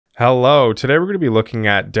Hello, today we're going to be looking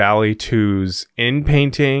at DALL-E 2's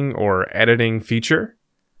Inpainting or editing feature.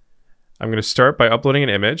 I'm going to start by uploading an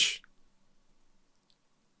image.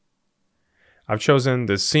 I've chosen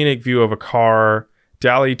the scenic view of a car.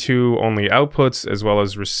 DALL-E 2 only outputs as well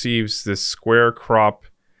as receives this square crop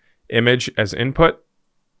image as input.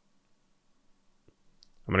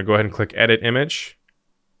 I'm going to go ahead and click Edit Image.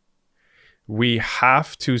 We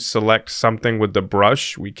have to select something with the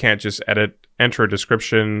brush. We can't just enter a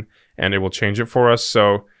description and it will change it for us.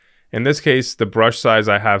 So in this case, the brush size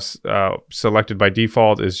I have selected by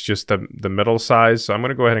default is just the middle size. So I'm going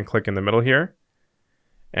to go ahead and click in the middle here.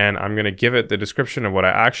 And I'm going to give it the description of what I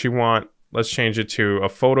actually want. Let's change it to a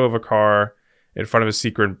photo of a car in front of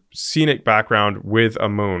a scenic background with a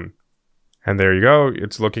moon. And there you go.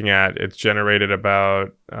 It's generated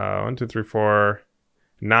about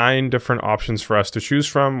 9 different options for us to choose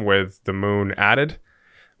from with the moon added,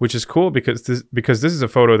 which is cool because this is a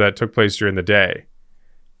photo that took place during the day.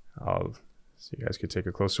 So you guys could take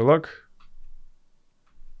a closer look.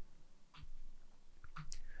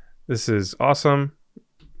 This is awesome.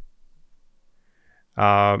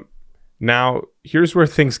 Now, here's where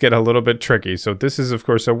things get a little bit tricky. So this is, of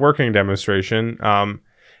course, a working demonstration.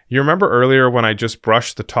 You remember earlier when I just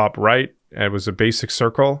brushed the top right, and it was a basic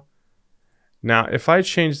circle. Now, if I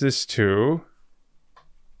change this to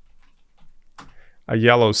a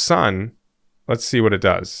yellow sun, let's see what it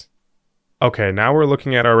does. Okay, now we're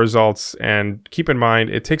looking at our results, and keep in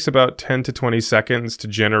mind, it takes about 10 to 20 seconds to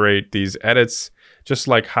generate these edits, just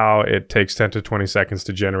like how it takes 10 to 20 seconds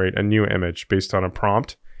to generate a new image based on a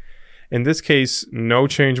prompt. In this case, no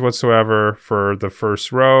change whatsoever for the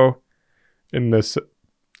first row. In the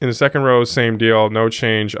second row, same deal, no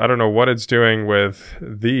change. I don't know what it's doing with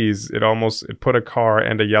these. It put a car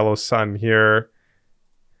and a yellow sun here.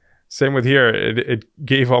 Same with here. It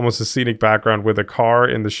gave almost a scenic background with a car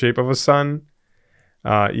in the shape of a sun,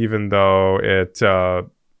 even though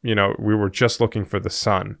we were just looking for the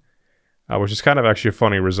sun, which is kind of actually a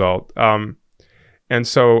funny result. And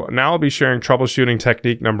so now I'll be sharing troubleshooting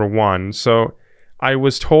technique number 1. So I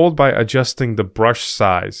was told by adjusting the brush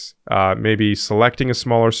size, maybe selecting a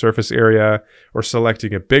smaller surface area or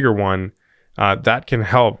selecting a bigger one, that can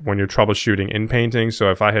help when you're troubleshooting Inpainting. So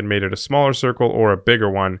if I had made it a smaller circle or a bigger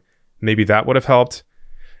one, maybe that would have helped.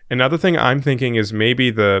 Another thing I'm thinking is maybe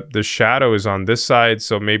the shadow is on this side,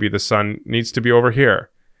 so maybe the sun needs to be over here.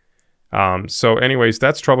 So anyways,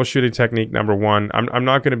 that's troubleshooting technique number 1. I'm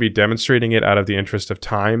not going to be demonstrating it out of the interest of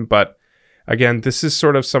time, but again, this is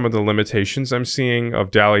sort of some of the limitations I'm seeing of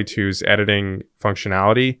DALL-E 2's editing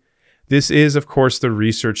functionality. This is, of course, the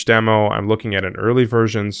research demo. I'm looking at an early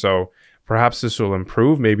version, so perhaps this will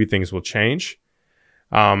improve. Maybe things will change.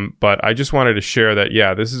 But I just wanted to share that,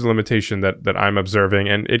 yeah, this is a limitation that I'm observing,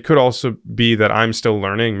 and it could also be that I'm still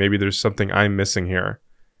learning. Maybe there's something I'm missing here.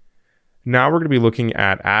 Now we're going to be looking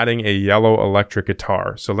at adding a yellow electric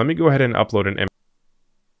guitar. So let me go ahead and upload an image.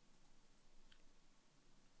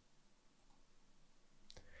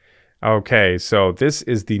 Okay, so this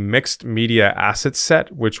is the mixed media asset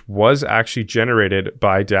set, which was actually generated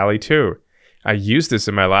by DALL-E 2. I used this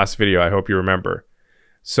in my last video, I hope you remember.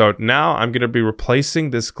 So now I'm going to be replacing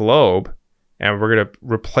this globe, and we're going to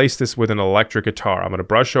replace this with an electric guitar. I'm going to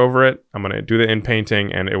brush over it, I'm going to do the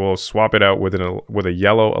Inpainting, and it will swap it out with a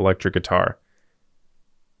yellow electric guitar.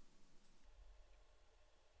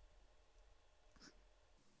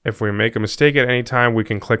 If we make a mistake at any time, we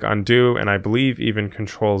can click undo, and I believe even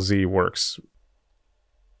Control Z works.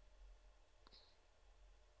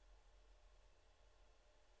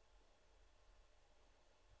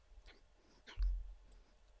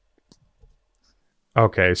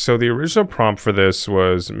 Okay, so the original prompt for this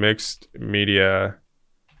was mixed media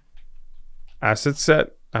asset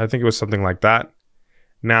set. I think it was something like that.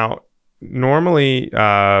 Now, normally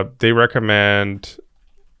they recommend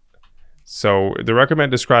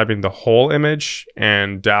describing the whole image,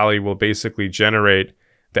 and DALL-E will basically generate,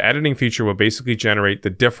 the editing feature will basically generate the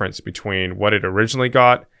difference between what it originally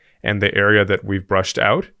got and the area that we've brushed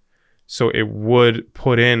out. So it would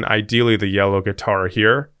put in, ideally, the yellow guitar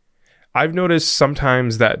here. I've noticed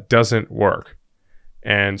sometimes that doesn't work.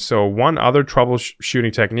 And so one other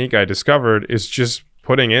troubleshooting technique I discovered is just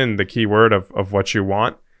putting in the keyword of what you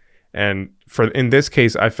want. And in this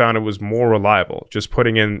case, I found it was more reliable, just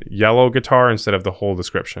putting in yellow guitar instead of the whole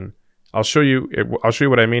description. I'll show you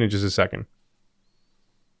what I mean in just a second.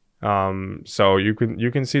 So you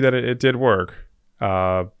can see that it did work.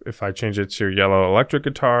 If I change it to yellow electric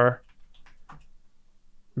guitar,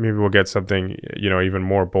 maybe we'll get something, even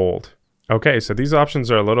more bold. Okay, so these options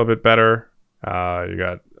are a little bit better. You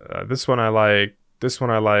got this one I like,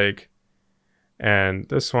 and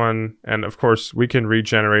this one. And of course, we can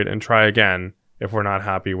regenerate and try again if we're not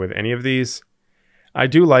happy with any of these. I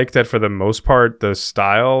do like that for the most part, the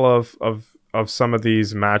style of some of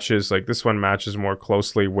these matches, like this one matches more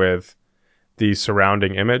closely with the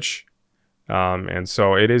surrounding image. And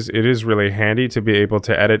so it is really handy to be able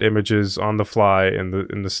to edit images on the fly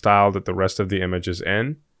in the style that the rest of the image is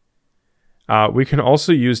in. We can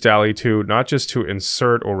also use DALL-E 2 not just to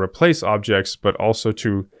insert or replace objects, but also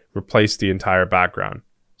to replace the entire background.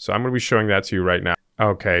 So I'm going to be showing that to you right now.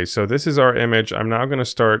 Okay, so this is our image. I'm now going to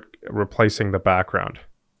start replacing the background.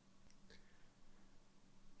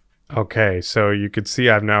 Okay, so you can see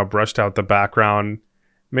I've now brushed out the background.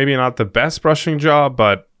 Maybe not the best brushing job,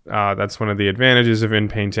 but that's one of the advantages of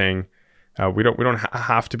Inpainting. We don't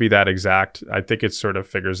have to be that exact. I think it sort of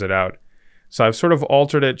figures it out. So I've sort of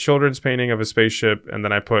altered it, children's painting of a spaceship, and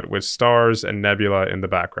then I put with stars and nebula in the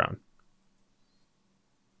background.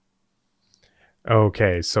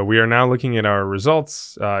 Okay, so we are now looking at our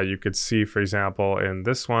results. You could see, for example, in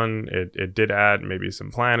this one, it did add maybe some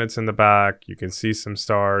planets in the back. You can see some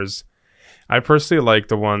stars. I personally like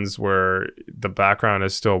the ones where the background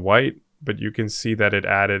is still white, but you can see that it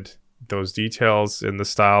added those details in the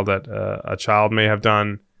style that a child may have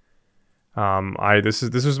done. This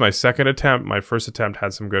was my second attempt. My first attempt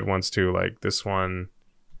had some good ones too, like this one,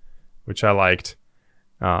 which I liked,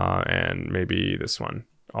 and maybe this one.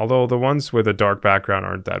 Although the ones with a dark background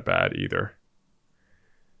aren't that bad either.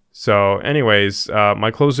 So anyways, my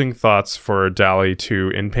closing thoughts for DALL-E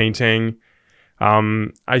 2 Inpainting.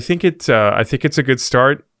 I think it's a good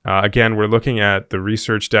start. Again, we're looking at the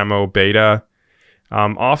research demo beta.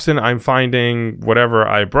 Often I'm finding whatever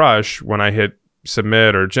I brush, when I hit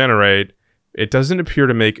submit or generate, it doesn't appear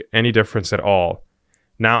to make any difference at all.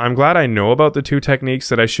 Now, I'm glad I know about the two techniques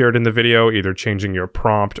that I shared in the video, either changing your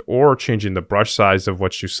prompt or changing the brush size of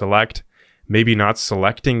what you select. Maybe not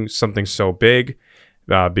selecting something so big,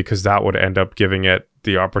 because that would end up giving it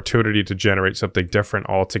the opportunity to generate something different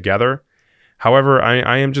altogether. However,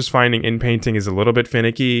 I am just finding Inpainting is a little bit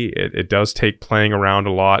finicky. It does take playing around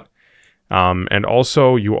a lot. And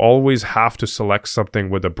also, you always have to select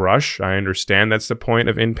something with a brush. I understand that's the point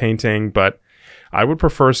of Inpainting, but I would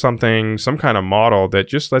prefer some kind of model that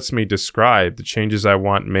just lets me describe the changes I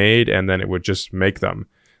want made, and then it would just make them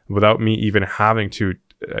without me even having to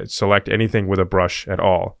select anything with a brush at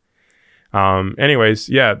all. Anyways,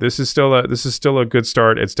 yeah, this is still a good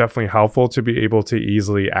start. It's definitely helpful to be able to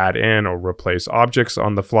easily add in or replace objects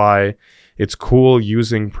on the fly. It's cool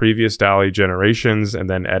using previous DALL-E generations and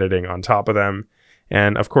then editing on top of them.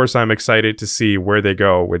 And of course, I'm excited to see where they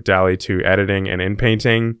go with DALL-E 2 editing and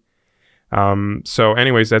Inpainting. So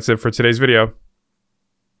anyways, that's it for today's video.